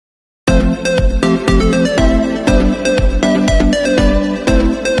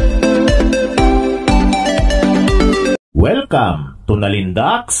Welcome to Nalyn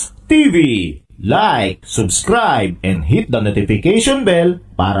Dax TV. Like, subscribe, and hit the notification bell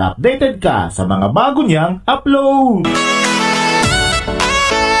para updated ka sa mga bago niyang upload.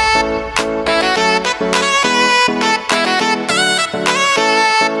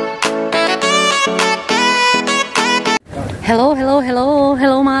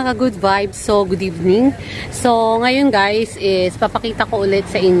 Hello mga ka-good vibes. So, good evening. So, ngayon guys is papakita ko ulit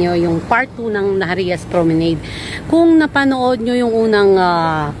sa inyo yung part 2 ng Nahariya Promenade. Kung napanood nyo yung unang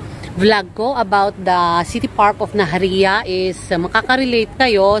vlog ko about the City Park of Nahariya is makaka-relate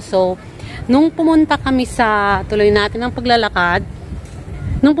kayo. So, nung pumunta kami sa tuloy natin ng paglalakad,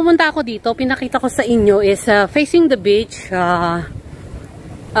 nung pumunta ako dito, pinakita ko sa inyo is facing the beach.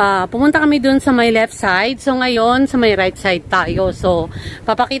 Pumunta kami dun sa may left side. So ngayon sa may right side tayo. So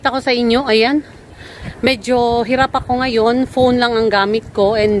papakita ko sa inyo. Ayan, medyo hirap ako ngayon. Phone lang ang gamit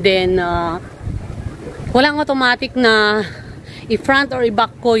ko. And then walang automatic na i-front or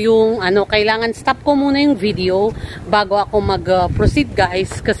i-back ko yung ano. Kailangan stop ko muna yung video bago ako mag-proceed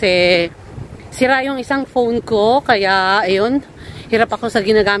guys. Kasi sira yung isang phone ko. Kaya ayun, hirap ako sa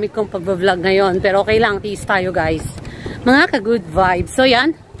ginagamit kong pag-vlog ngayon. Pero okay lang, tiis tayo guys. Mga ka-good vibes. So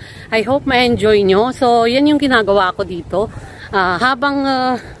yan, I hope ma-enjoy nyo. So yan yung ginagawa ko dito. Habang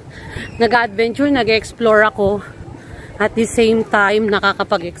nag-adventure, nag-explore ako, at the same time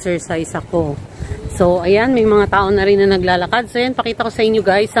nakakapag-exercise ako. So ayan, may mga tao na rin na naglalakad. So yan, pakita ko sa inyo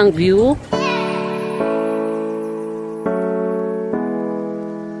guys ang view.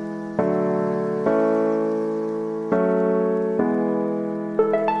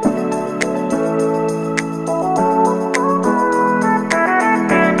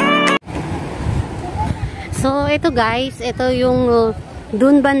 So, ito guys, ito yung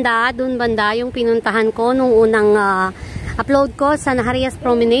dun banda yung pinuntahan ko nung unang upload ko sa Nahariya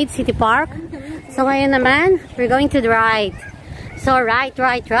Promenade, City Park. So, ngayon naman, we're going to the right. So, right.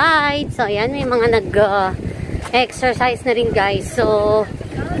 So, ayan, may mga nag-exercise na rin guys. So,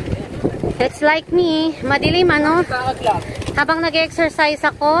 it's like me, madilim ano? Habang nag-exercise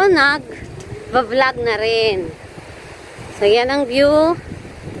ako, nag-vlog na rin. So, yan ang view.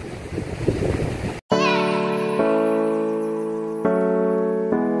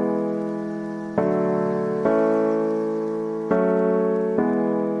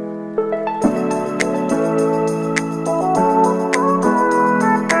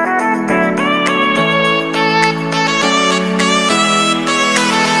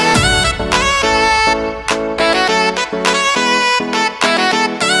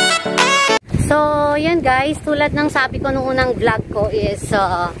 So, yan guys, tulad ng sabi ko nung unang vlog ko is,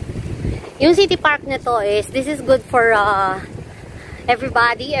 yung City Park na to is, this is good for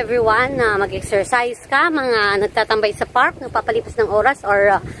everybody, everyone na mag-exercise ka, mga nagtatambay sa park, nagpapalipas ng oras,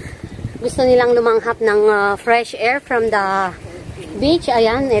 or gusto nilang lumanghap ng fresh air from the beach.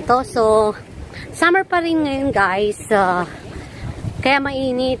 Ayan, ito. So, summer pa rin ngayon guys, kaya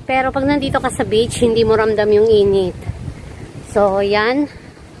mainit, pero pag nandito ka sa beach, hindi mo ramdam yung init. So, yan.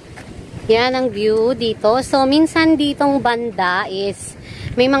 Yan ang view dito. So, minsan ditong banda is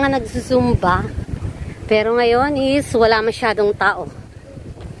may mga nagsusumba. Pero ngayon is wala masyadong tao.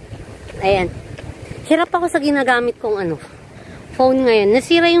 Ayan. Hirap ako sa ginagamit kong phone ngayon.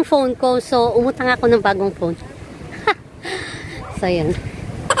 Nasira yung phone ko. So, umutang ako ng bagong phone. So, ayan.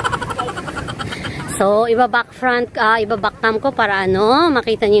 So, iba-back cam ko para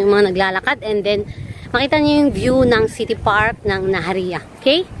makita niyo yung mga naglalakad. And then, makita niyo yung view ng City Park ng Nahariya.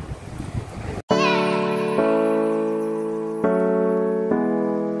 Okay?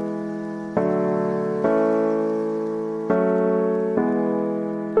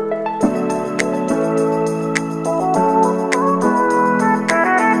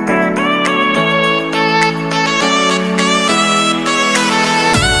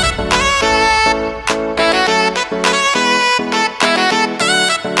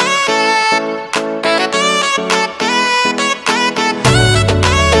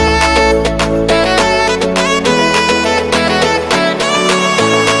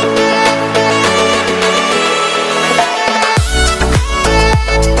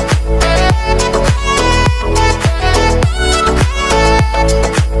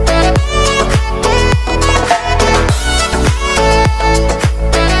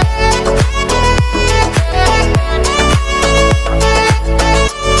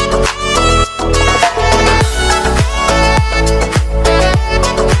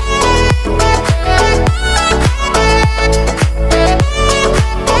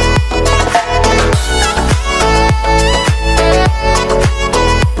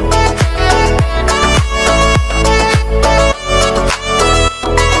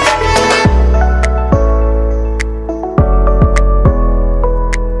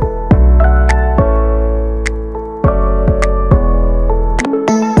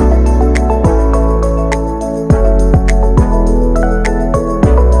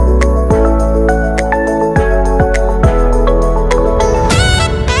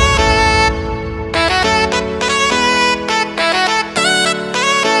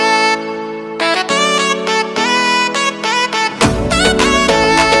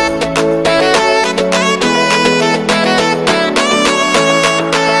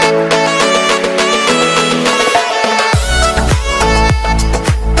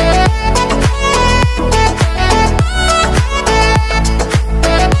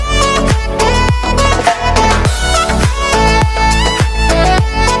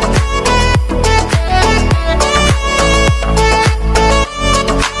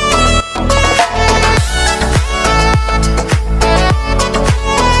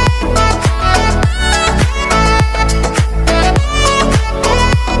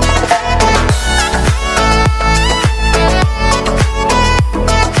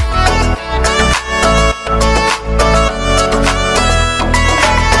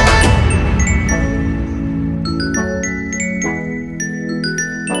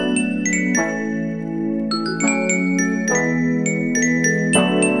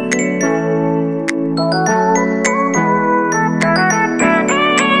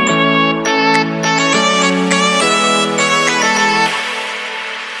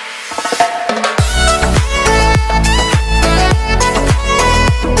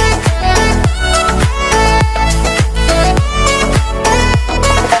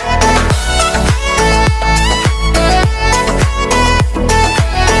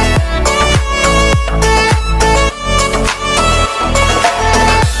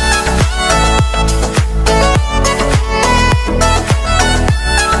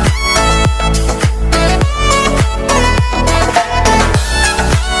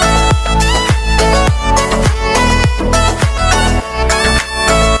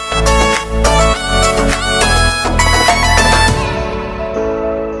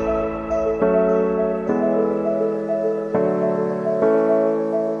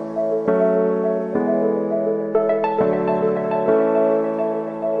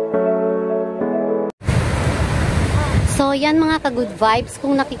 yan mga ka-good vibes.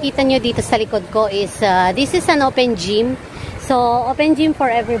 Kung nakikita nyo dito sa likod ko is, this is an open gym. So, open gym for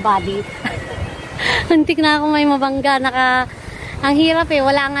everybody. Huntik na ako may mabangga. Ang hirap eh.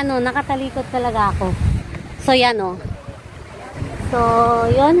 Walang ano, nakatalikod talaga ako. So, yan o. So,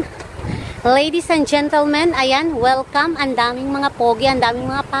 yun. Ladies and gentlemen, ayan, welcome. Ang daming mga pogi, ang daming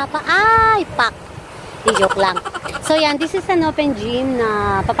mga papa. Ay, pak! Di joke lang. So, yan, this is an open gym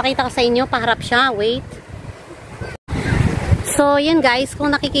na papakita ko sa inyo. Paharap siya. Wait. So, yan guys,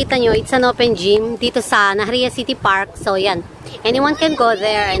 kung nakikita nyo, it's an open gym dito sa Nahariya City Park. So, yan. Anyone can go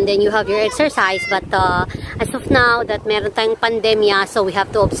there and then you have your exercise. But, as of now, that meron tayong pandemya, so we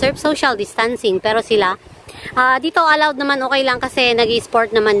have to observe social distancing. Pero sila, dito allowed naman, okay lang kasi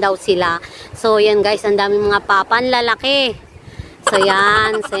nag-i-sport naman daw sila. So, yan guys, ang daming mga papan, lalaki. So,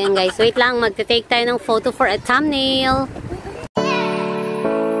 yan. So, yan guys. Wait lang, magte-take tayo ng photo for a thumbnail.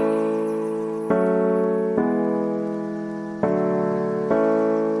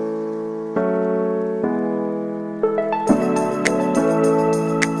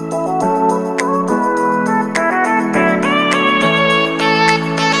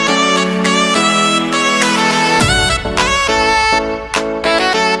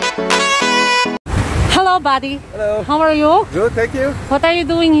 Buddy. Hello. How are you? Good, thank you. What are you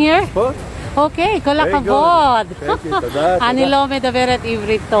doing here? Sport? Okay, kola Very kabod. good. Thank you. Tada, Anilo me the beret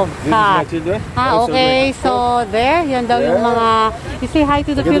ivrito. This is my children. Also Okay. my- So, there. Yan daw yung Yeah. mga... You say hi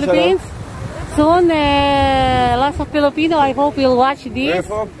to the Sige, Philippines? Soon, lots of Filipino. I hope you'll watch Where this.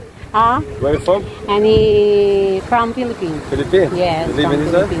 from? Where Where from? from Philippines. Philippines. Yes, You live from in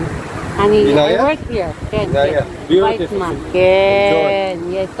Israel? Philippines. I Nahariya? work here. Ken, Nahariya. Beautiful. Ken.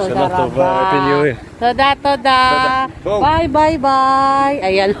 Yes, toda Salamat raba. Happy New Year. Toda. Go. Bye.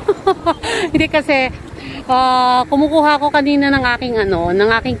 Ayan. Hindi kasi, kumukuha ko kanina ng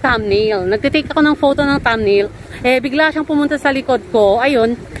aking thumbnail. Nagtitake ako ng photo ng thumbnail. Bigla siyang pumunta sa likod ko.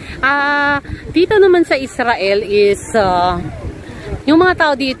 Ayun. Dito naman sa Israel is, yung mga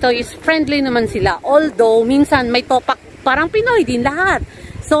tao dito is friendly naman sila. Although, minsan may topak, parang Pinoy din lahat.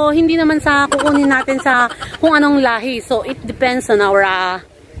 So, hindi naman sa kukunin natin sa kung anong lahi. So, it depends on our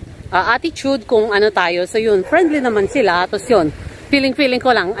attitude kung ano tayo. So, yun, friendly naman sila. Tapos yun, feeling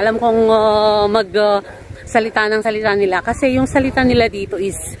ko lang. Alam kong salita ng salita nila. Kasi yung salita nila dito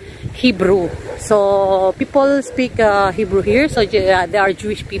is Hebrew. So, people speak Hebrew here. So, they are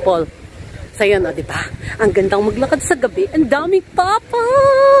Jewish people. So, yun, diba? Ang gandang maglakad sa gabi. Ang daming papa!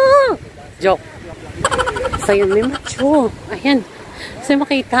 Joke. So, yun, may macho. Ayan. So,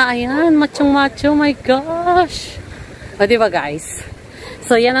 makita, ayan, machong-macho, my gosh. O, diba guys?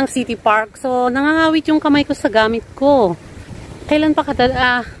 So, yan ang City Park. So, nangangawit yung kamay ko sa gamit ko. Kailan pa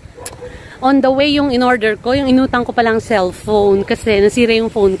on the way yung in-order ko, yung inutang ko palang cellphone kasi nasira yung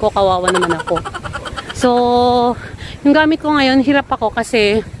phone ko, kawawa naman ako. So, yung gamit ko ngayon, hirap ako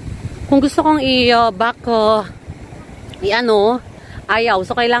kasi kung gusto kong ayaw.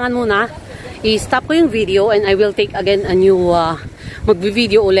 So, kailangan muna i-stop ko yung video and I will take again a new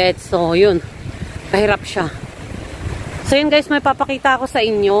magbi-video ulit. So, yun. Kahirap siya. So, yun guys, may papakita ako sa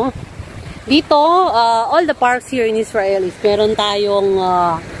inyo. Dito, all the parks here in Israel is meron tayong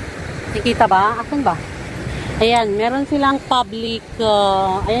nakikita ba? Asan ba? Ayan, meron silang public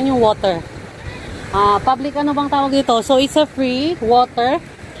ayan yung water. Public ano bang tawag dito? So, it's a free water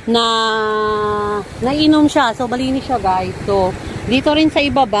na nainom siya. So, malinis siya guys. So, dito rin sa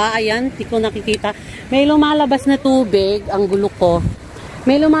ibaba, ayan, di ko nakikita. May lumalabas na tubig, ang gulo ko.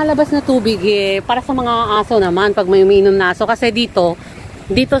 May lumalabas na tubig para sa mga aso naman pag may umiinom na aso. Kasi dito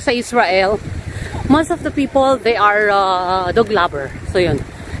sa Israel, most of the people, they are dog lover. So yun,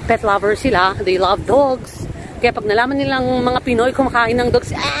 pet lover sila. They love dogs. Kaya pag nalaman nilang mga Pinoy kumakain ng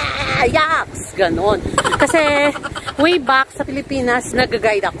dogs, yaks! Ganon. Kasi way back sa Pilipinas,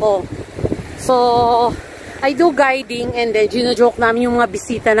 nag-guide ako. So, I do guiding and then gino-joke namin yung mga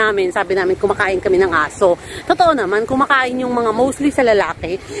bisita namin. Sabi namin kumakain kami ng aso. Totoo naman, kumakain yung mga mostly sa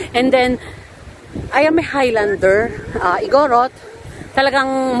lalaki. And then, I am a Highlander, Igorot.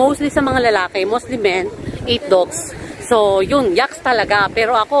 Talagang mostly sa mga lalaki, mostly men, 8 dogs. So, yun, yaks talaga.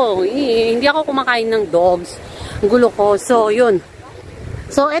 Pero ako, hindi ako kumakain ng dogs. Ang gulo ko. So, yun.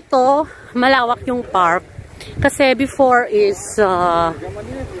 So, ito, malawak yung park. Kasi before is,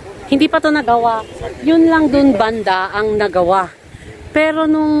 hindi pa to nagawa. Yun lang dun banda ang nagawa. Pero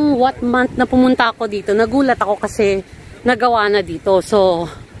nung what month na pumunta ako dito, nagulat ako kasi nagawa na dito. So,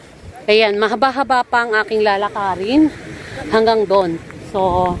 ayan, mahaba-haba pa ang aking lalakarin hanggang doon.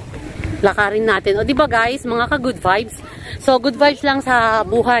 So, lakarin natin. O diba guys, mga ka-good vibes. So, good vibes lang sa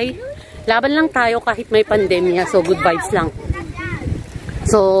buhay. Laban lang tayo kahit may pandemya. So, good vibes lang.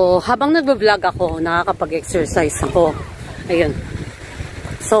 So, habang nagbablog ako, nakakapag-exercise ako. Ayan.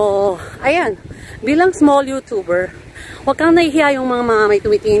 So, ayan. Bilang small YouTuber, huwag kang nahihiya yung mga may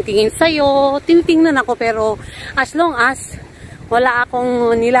tumitingin-tingin sa'yo. Tinitingnan ako, pero as long as wala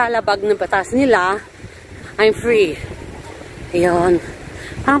akong nilalabag na batas nila, I'm free. Ayan.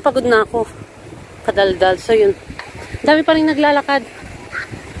 Parang pagod na ako. Kadaldal. So, yun. Dami pa rin naglalakad.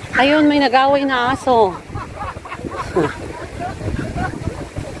 Ayun, may nag-away na aso.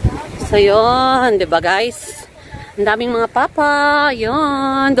 So, yun. Diba, guys? Ang daming mga papa.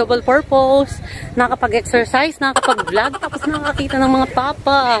 Yun. Double purpose. Nakapag-exercise, nakapag-vlog, tapos nakakita ng mga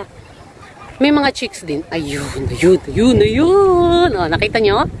papa. May mga chicks din. Ayun, ayun, ayun, ayun. O, nakita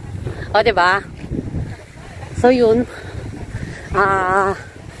nyo? O, diba? So, yun.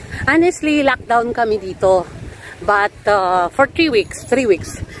 Honestly, lockdown kami dito. But, for 3 weeks.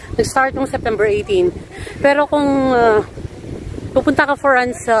 Nag-start nung September 18. Pero kung pupunta ka for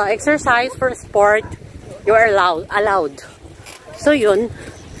an exercise, for sport, you are allowed. So, yun.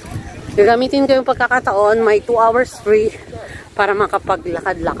 Gagamitin ko yung pagkakataon, may 2 hours free para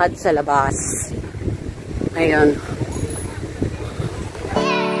makapaglakad-lakad sa labas. Ayun.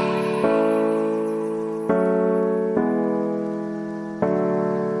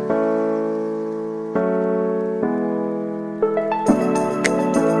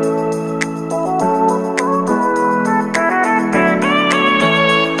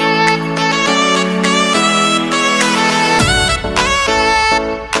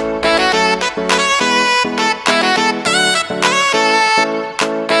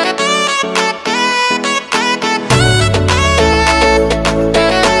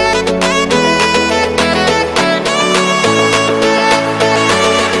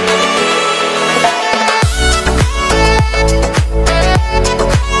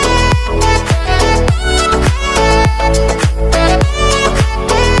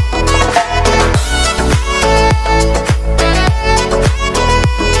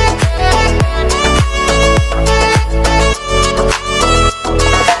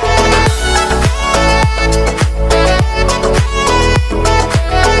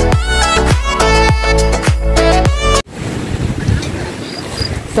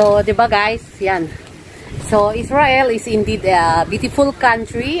 So, diba guys? Yan. So, Israel is indeed a beautiful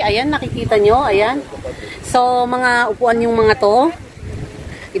country. Ayan, nakikita nyo. Ayan. So, mga upuan yung mga to.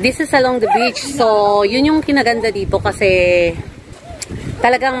 This is along the beach. So, yun yung kinaganda dito kasi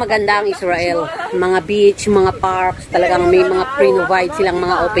talagang maganda ang Israel. Mga beach, mga parks, talagang may mga pre-provide silang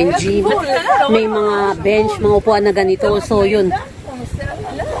mga open gym. May mga bench, mga upuan na ganito. So, yun.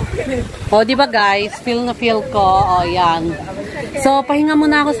 O, diba guys? Feel na feel ko. O, yan. So, pahinga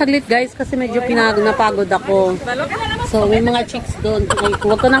muna ako saglit guys kasi medyo napagod ako. So, may mga chicks doon.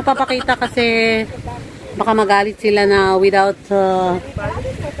 Huwag ko nang papakita kasi baka magalit sila na without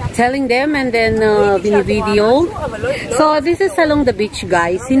telling them and then video. So, this is along the beach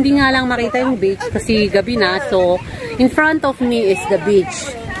guys. Hindi nga lang makita yung beach kasi gabi na. So, in front of me is the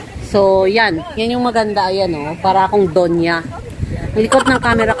beach. So, yan. Yan yung maganda. Ayan o. Para akong donya. Likot ng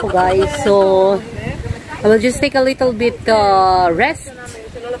camera ko guys. So, I will just take a little bit rest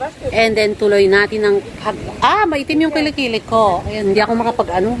and then tuloy natin ang maitim yung kilikili ko. Ayan, hindi ako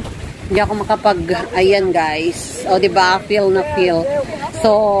ayan guys. O, diba? Feel na feel.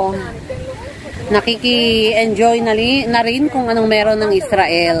 So, nakiki-enjoy na rin kung anong meron ng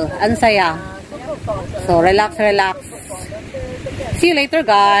Israel. Ang saya. So, relax. See you later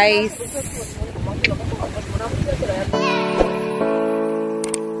guys.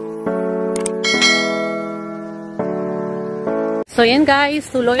 So, yan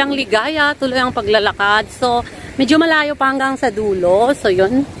guys, tuloy ang ligaya, tuloy ang paglalakad. So, medyo malayo pa hanggang sa dulo. So,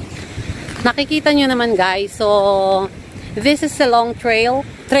 yun. Nakikita nyo naman guys. So, this is a long trail.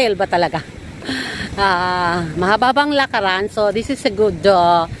 Trail ba talaga? Mahababang lakaran. So, this is a good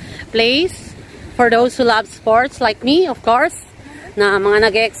place for those who love sports like me, of course. Na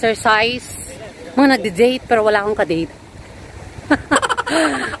mga nag-exercise, mga nagde-date pero wala akong ka-date.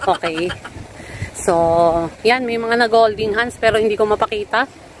 Okay. So, yan, may mga nag-holding hands pero hindi ko mapakita.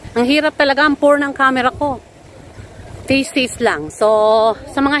 Ang hirap talaga, ang poor ng camera ko. Taste lang. So,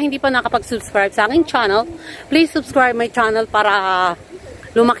 sa mga hindi pa nakapag-subscribe sa aking channel, please subscribe my channel para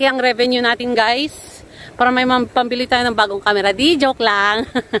lumaki ang revenue natin guys. Para may pambili tayo ng bagong camera. Di, joke lang.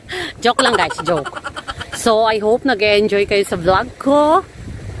 Joke lang guys, joke. So, I hope nag-enjoy kayo sa vlog ko.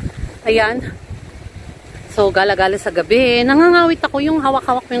 Ayan. So, gala-gala sa gabi. Nangangawit ako yung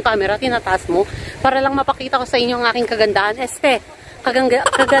hawak-hawak mo yung camera, tinataas mo, para lang mapakita ko sa inyo ang aking kagandahan.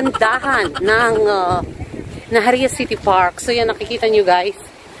 Kagandahan ng Nahariya City Park. So, yan, nakikita nyo guys.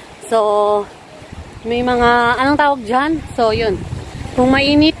 So, may mga, anong tawag dyan? So, yun. Kung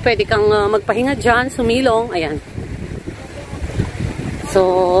mainit, pwede kang magpahinga dyan, sumilong. Ayan.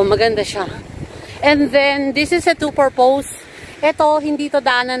 So, maganda siya. And then, this is a two-purpose. Ito, hindi to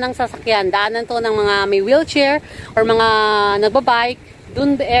daanan ng sasakyan. Daanan to ng mga may wheelchair or mga nagbabike.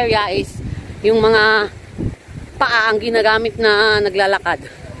 Dun the area is yung mga paa ang ginagamit na naglalakad.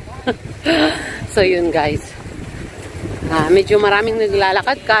 So, yun guys. Medyo maraming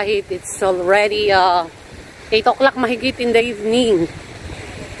naglalakad kahit it's already 8 o'clock mahigit in the evening.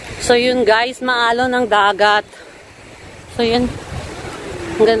 So, yun guys, maalo ng dagat. So, yun.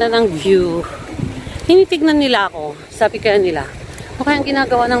 Ang ganda ng view. Tinitignan nila ako. Sabi kaya nila, kaya ang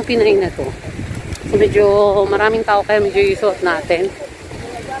ginagawa ng Pinay na to. So, medyo maraming tao kaya medyo isuot natin.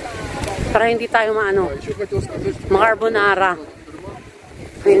 Para hindi tayo makarbonara.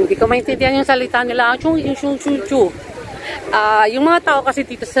 Hindi ko maintindihan yung salita nila. Yung mga tao kasi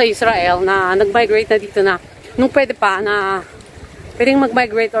dito sa Israel na nag-migrate na dito na nung pwede pa na pwedeng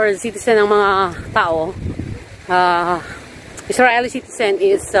mag-migrate or citizen ng mga tao. Israeli citizen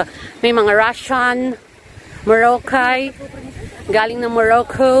is may mga Russian, Moroccan, galing ng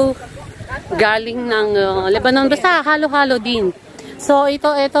Morocco, galing ng Lebanon, basta halo-halo din. So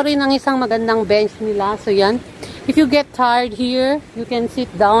ito rin ang isang magandang bench nila. So yan, if you get tired here, you can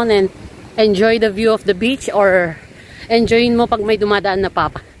sit down and enjoy the view of the beach or enjoyin mo pag may dumadaan na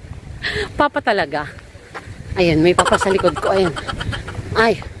papa. Papa talaga. Ayan, may papa sa likod ko. Ayan.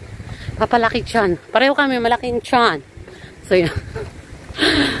 Ay, papalaki tiyan. Pareho kami, malaking tiyan. So, yan.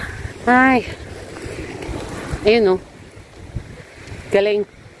 Ay. Ayun, oh. Galing.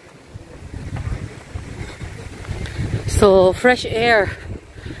 So, fresh air.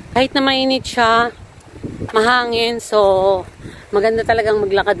 Kahit na mainit siya, mahangin. So, maganda talagang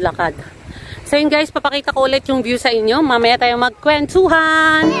maglakad-lakad. So, yun guys, papakita ko ulit yung view sa inyo. Mamaya tayo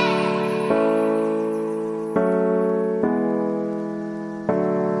magkwentuhan.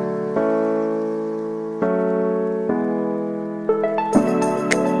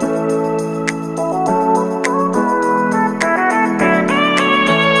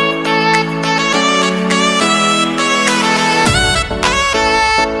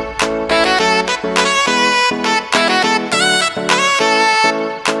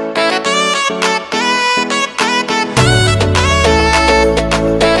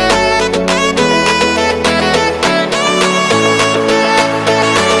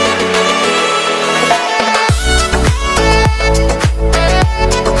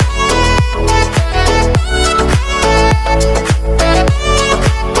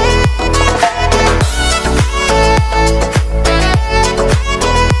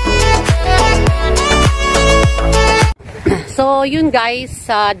 So, yun guys,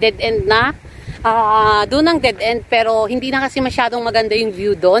 dead end na. Doon ang dead end pero hindi na kasi masyadong maganda yung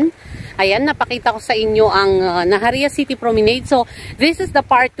view doon. Ayan, napakita ko sa inyo ang Nahariya City Promenade. So, this is the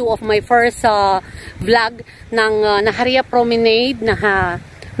part 2 of my first vlog ng Nahariya Promenade.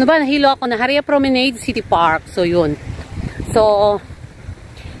 Nahilo ako, Nahariya Promenade City Park. So, yun. So,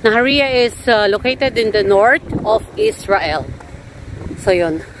 Nahariya is located in the north of Israel. So,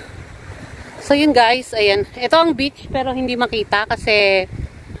 yun. So, yun guys, ayan. Ito ang beach pero hindi makita kasi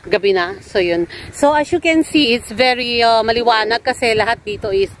gabi na. So, yun. So, as you can see, it's very maliwanag kasi lahat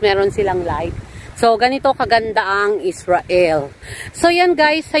dito is meron silang light. So, ganito kaganda ang Israel. So, yan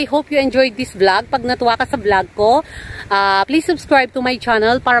guys, I hope you enjoyed this vlog. Pag natuwa ka sa vlog ko, please subscribe to my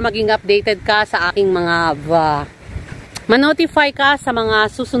channel para maging updated ka sa aking mga ma-notify ka sa mga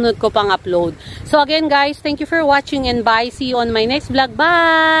susunod ko pang upload. So, again guys, thank you for watching and bye. See you on my next vlog.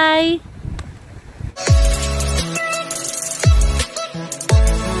 Bye!